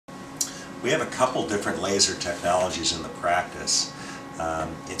We have a couple different laser technologies in the practice.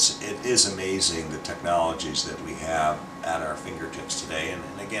 It is amazing the technologies that we have at our fingertips today, and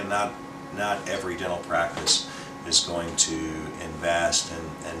again, not every dental practice is going to invest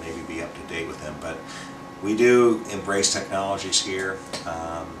and maybe be up to date with them, but we do embrace technologies here.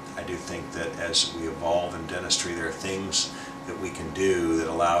 I do think that as we evolve in dentistry, there are things that we can do that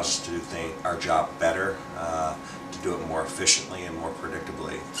allows us to do our job better, to do it more efficiently and more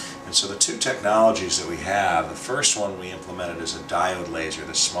predictably. And so the two technologies that we have, the first one we implemented is a diode laser,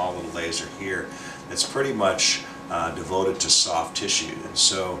 this small little laser here that's pretty much devoted to soft tissue. And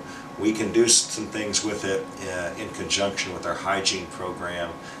so we can do some things with it in conjunction with our hygiene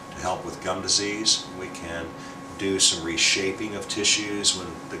program to help with gum disease. We can do some reshaping of tissues when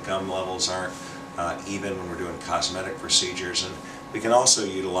the gum levels aren't even when we're doing cosmetic procedures, and we can also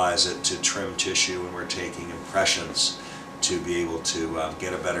utilize it to trim tissue when we're taking impressions to be able to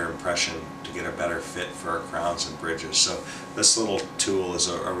get a better impression, to get a better fit for our crowns and bridges. So this little tool is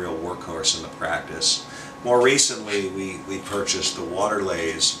a real workhorse in the practice. More recently we purchased the water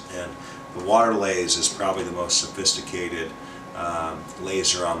laser, and the water laser is probably the most sophisticated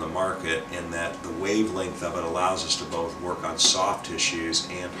laser on the market in that the wavelength of it allows us to both work on soft tissues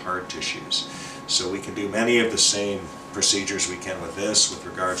and hard tissues. So we can do many of the same procedures we can with this with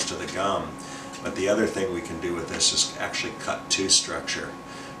regards to the gum, but the other thing we can do with this is actually cut tooth structure.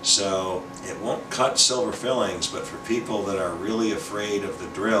 So it won't cut silver fillings, but for people that are really afraid of the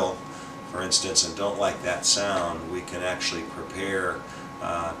drill, for instance, and don't like that sound, we can actually prepare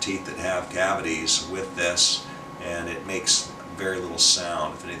teeth that have cavities with this, and it makes very little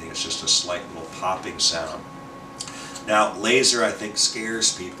sound. If anything, it's just a slight little popping sound. Now, laser I think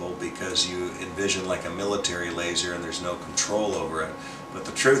scares people because you envision like a military laser and there's no control over it. But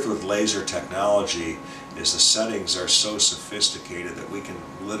the truth with laser technology is the settings are so sophisticated that we can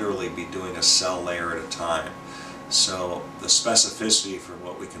literally be doing a cell layer at a time. So the specificity for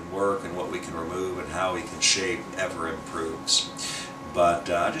what we can work and what we can remove and how we can shape ever improves. But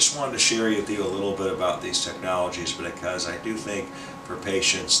I just wanted to share with you a little bit about these technologies, because I do think for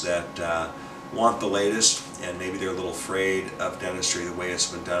patients that want the latest and maybe they're a little afraid of dentistry the way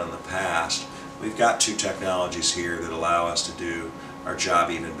it's been done in the past, we've got two technologies here that allow us to do our job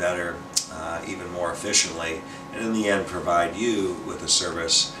even better, even more efficiently, and in the end provide you with a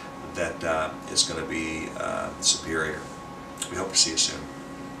service that is going to be superior. We hope to see you soon.